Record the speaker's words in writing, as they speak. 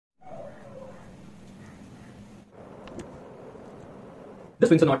This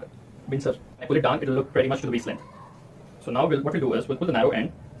Windsor, I pull it down, it will look pretty much to the waist length. So now what we'll do is we'll pull the narrow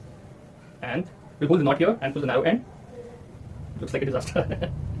end and we'll pull the knot here and pull the narrow end. Looks like a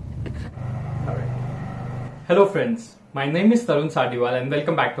disaster. Alright. Hello friends, my name is Tarun Sardiwal and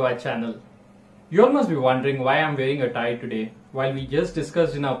welcome back to our channel. You all must be wondering why I'm wearing a tie today, while we just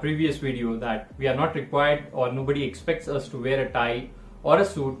discussed in our previous video that we are not required or nobody expects us to wear a tie or a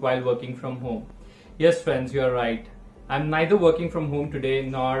suit while working from home. Yes friends, you are right. I'm neither working from home today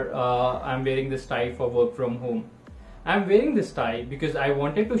nor I'm wearing this tie for work from home. I'm wearing this tie because I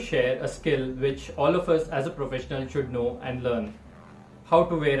wanted to share a skill which all of us as a professional should know and learn. How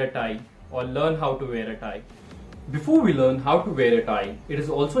to wear a tie or learn how to wear a tie. Before we learn how to wear a tie, it is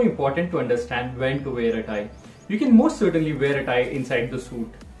also important to understand when to wear a tie. You can most certainly wear a tie inside the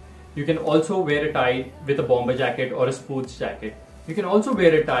suit. You can also wear a tie with a bomber jacket or a sports jacket. You can also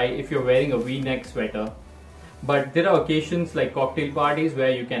wear a tie if you're wearing a V-neck sweater. But there are occasions like cocktail parties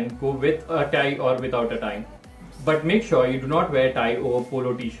where you can go with a tie or without a tie. But make sure you do not wear a tie over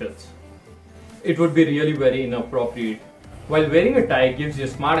polo t-shirts. It would be really very inappropriate. While wearing a tie gives you a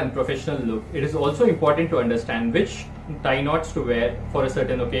smart and professional look, it is also important to understand which tie knots to wear for a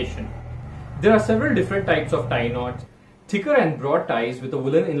certain occasion. There are several different types of tie knots. Thicker and broad ties with a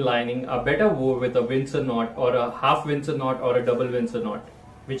woolen inlining are better wore with a Windsor knot or a half Windsor knot or a double Windsor knot,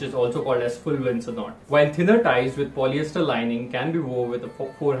 which is also called as full Windsor knot. While thinner ties with polyester lining can be worn with a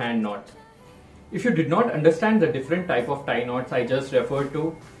four-hand knot. If you did not understand the different type of tie knots I just referred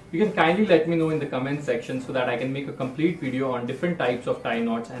to, you can kindly let me know in the comment section so that I can make a complete video on different types of tie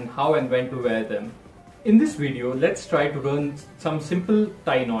knots and how and when to wear them. In this video, let's try to learn some simple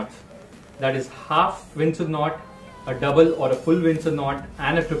tie knots. That is half Windsor knot, a double or a full Windsor knot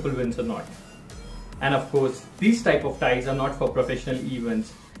and a triple Windsor knot. And of course, these type of ties are not for professional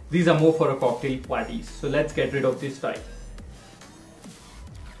events. These are more for a cocktail parties. So let's get rid of this tie.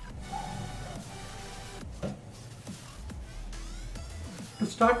 To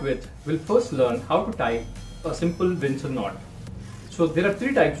start with, we'll first learn how to tie a simple Windsor knot. So there are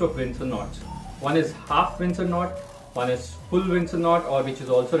three types of Windsor knots. One is half Windsor knot, one is full Windsor knot, or which is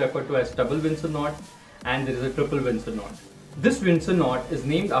also referred to as double Windsor knot, and there is a triple Windsor knot. This Windsor knot is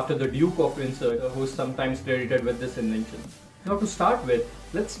named after the Duke of Windsor, who is sometimes credited with this invention. Now to start with,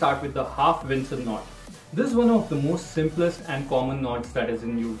 let's start with the half Windsor knot. This is one of the most simplest and common knots that is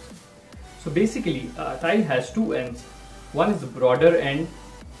in use. So basically, a tie has two ends. One is the broader end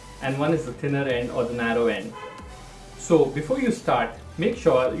and one is the thinner end or the narrow end. So before you start, make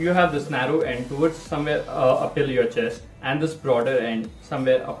sure you have this narrow end towards somewhere up till your chest and this broader end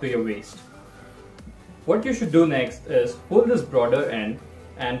somewhere up to your waist. What you should do next is pull this broader end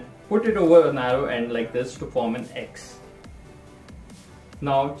and put it over a narrow end like this to form an X.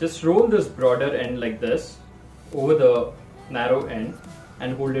 Now just roll this broader end like this over the narrow end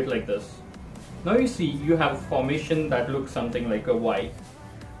and hold it like this. Now you see you have a formation that looks something like a Y.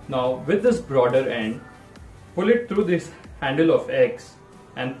 Now with this broader end, pull it through this handle of X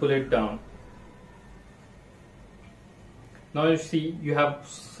and pull it down. Now you see you have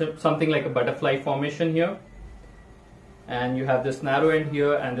something like a butterfly formation here, and you have this narrow end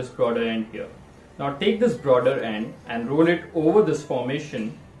here and this broader end here. Now take this broader end and roll it over this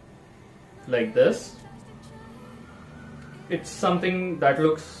formation like this. It's something that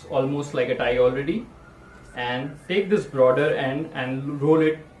looks almost like a tie already, and take this broader end and roll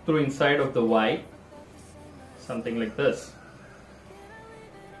it through inside of the Y, something like this.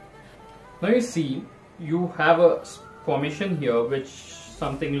 Now you see you have a formation here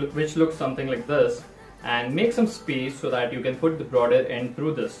which looks something like this, and make some space so that you can put the broader end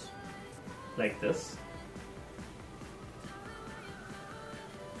through this like this,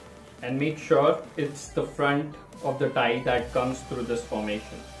 and make sure it's the front of the tie that comes through this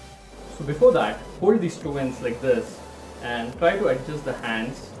formation. So before that, hold these two ends like this and try to adjust the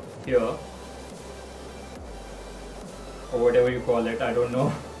hands here, or whatever you call it, I don't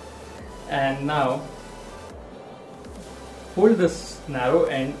know. And now hold this narrow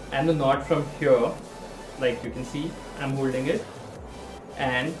end and the knot from here, like you can see I'm holding it,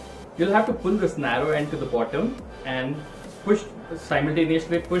 and you'll have to pull this narrow end to the bottom and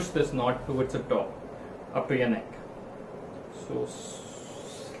simultaneously push this knot towards the top up to your neck. So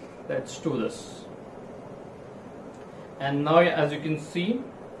let's do this. And now as you can see,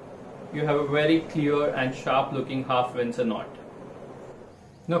 you have a very clear and sharp looking half Windsor knot.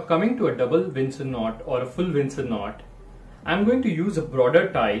 Now coming to a double Windsor knot or a full Windsor knot, I'm going to use a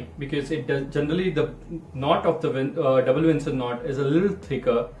broader tie because it does generally the knot of the double Windsor knot is a little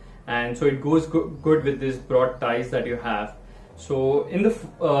thicker, and so it goes good with these broad ties that you have. So in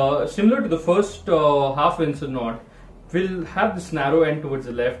the similar to the first half Windsor knot, we'll have this narrow end towards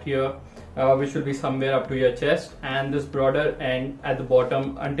the left here, which will be somewhere up to your chest, and this broader end at the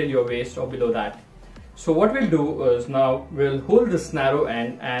bottom until your waist or below that. So what we'll do is now we'll hold this narrow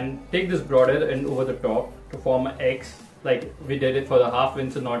end and take this broader end over the top to form an X, like we did it for the half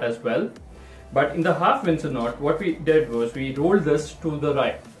Windsor knot as well. But in the half Windsor knot, what we did was we rolled this to the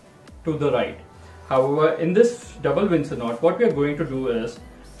right. However, in this double Windsor knot, what we are going to do is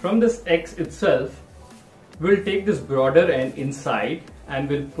from this X itself, we'll take this broader end inside and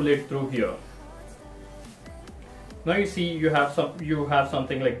we'll pull it through here. Now you see you have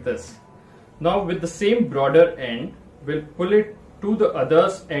something like this. Now with the same broader end, we'll pull it to the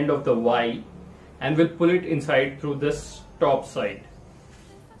other end of the Y and we'll pull it inside through this top side.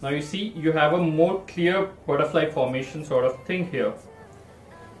 Now you see you have a more clear butterfly formation sort of thing here.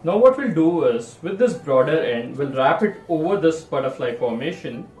 Now what we'll do is with this broader end, we'll wrap it over this butterfly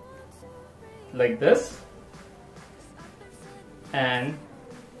formation like this, and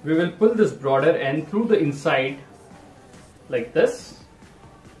we will pull this broader end through the inside like this.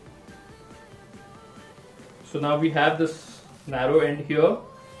 So now we have this narrow end here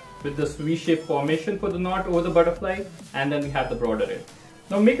with this V-shaped formation for the knot over the butterfly, and then we have the broader end.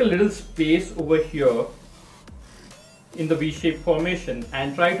 Now make a little space over here in the V-shaped formation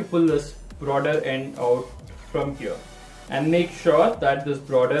and try to pull this broader end out from here, and make sure that this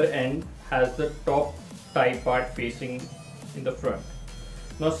broader end has the top tie part facing in the front.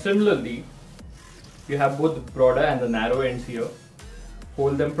 Now similarly, you have both the broader and the narrow ends here.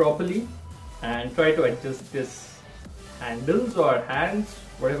 Hold them properly and try to adjust this handles or hands,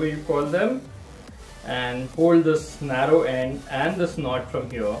 whatever you call them, and hold this narrow end and this knot from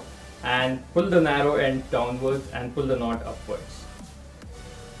here and pull the narrow end downwards and pull the knot upwards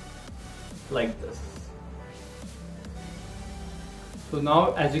like this. So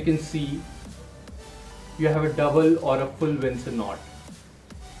now as you can see, you have a double or a full Windsor knot.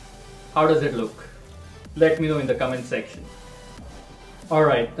 How does it look? Let me know in the comment section.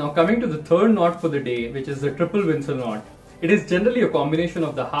 Alright, now coming to the third knot for the day, which is the Triple Windsor Knot. It is generally a combination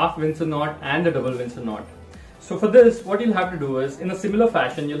of the half Windsor knot and the double Windsor knot. So for this, what you'll have to do is, in a similar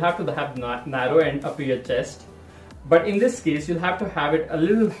fashion, you'll have to have narrow end up to your chest. But in this case, you'll have to have it a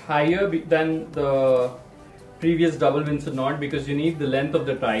little higher than the previous double Windsor knot, because you need the length of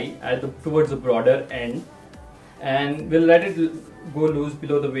the tie towards the broader end. And we'll let it go loose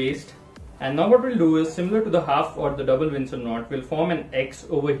below the waist. And now what we'll do is, similar to the half or the double Windsor knot, we'll form an X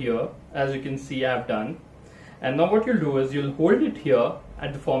over here, as you can see I've done. And now what you'll do is, you'll hold it here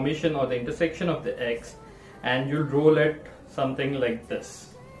at the formation or the intersection of the X, and you'll roll it something like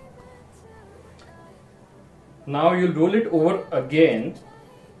this. Now you'll roll it over again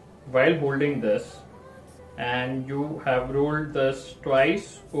while holding this, and you have rolled this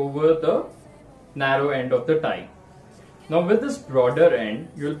twice over the narrow end of the tie. Now with this broader end,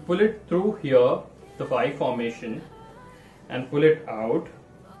 you'll pull it through here, the Y formation, and pull it out.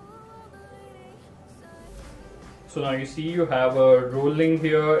 So now you see you have a rolling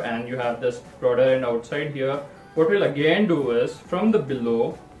here and you have this broader end outside here. What we'll again do is, from the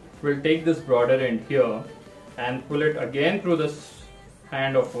below, we'll take this broader end here and pull it again through this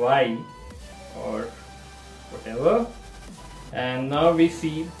hand of Y or whatever. And now we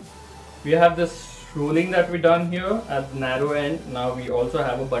see we have this rolling that we done here at the narrow end. Now we also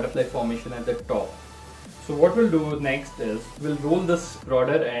have a butterfly formation at the top. So what we'll do next is, we'll roll this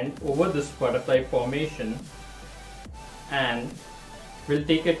broader end over this butterfly formation, and we'll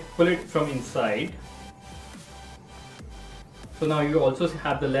take it, pull it from inside. So now you also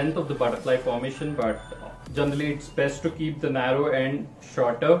have the length of the butterfly formation, but generally it's best to keep the narrow end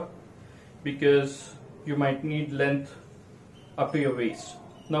shorter because you might need length up to your waist.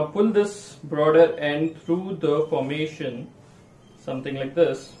 Now pull this broader end through the formation, something like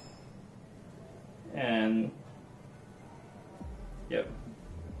this, and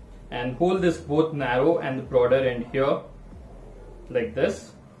hold this both narrow and the broader end here like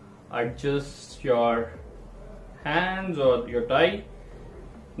this. Adjust your hands or your tie.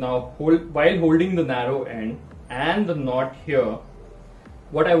 Now while holding the narrow end and the knot here,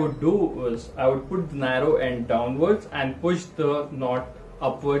 what I would do is, I would put the narrow end downwards and push the knot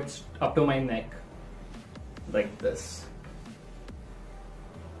upwards up to my neck like this.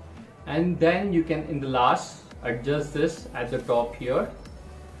 And then you can, in the last, adjust this at the top here.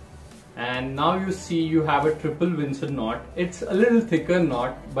 And now you see you have a Triple Windsor knot. It's a little thicker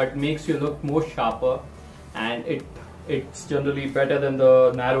knot, but makes you look more sharper, and it's generally better than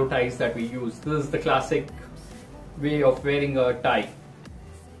the narrow ties that we use. This is the classic way of wearing a tie.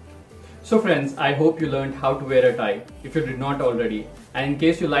 So friends, I hope you learned how to wear a tie, if you did not already. And in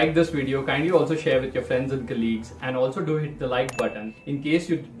case you like this video, kindly also share with your friends and colleagues, and also do hit the like button. In case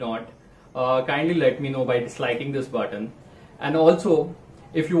you did not, kindly let me know by disliking this button. And also,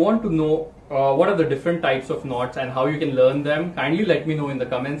 if you want to know what are the different types of knots and how you can learn them, kindly let me know in the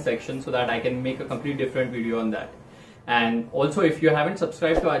comment section so that I can make a completely different video on that. And also, if you haven't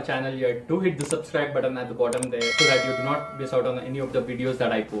subscribed to our channel yet, do hit the subscribe button at the bottom there so that you do not miss out on any of the videos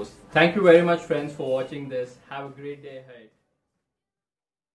that I post. Thank you very much, friends, for watching this. Have a great day ahead.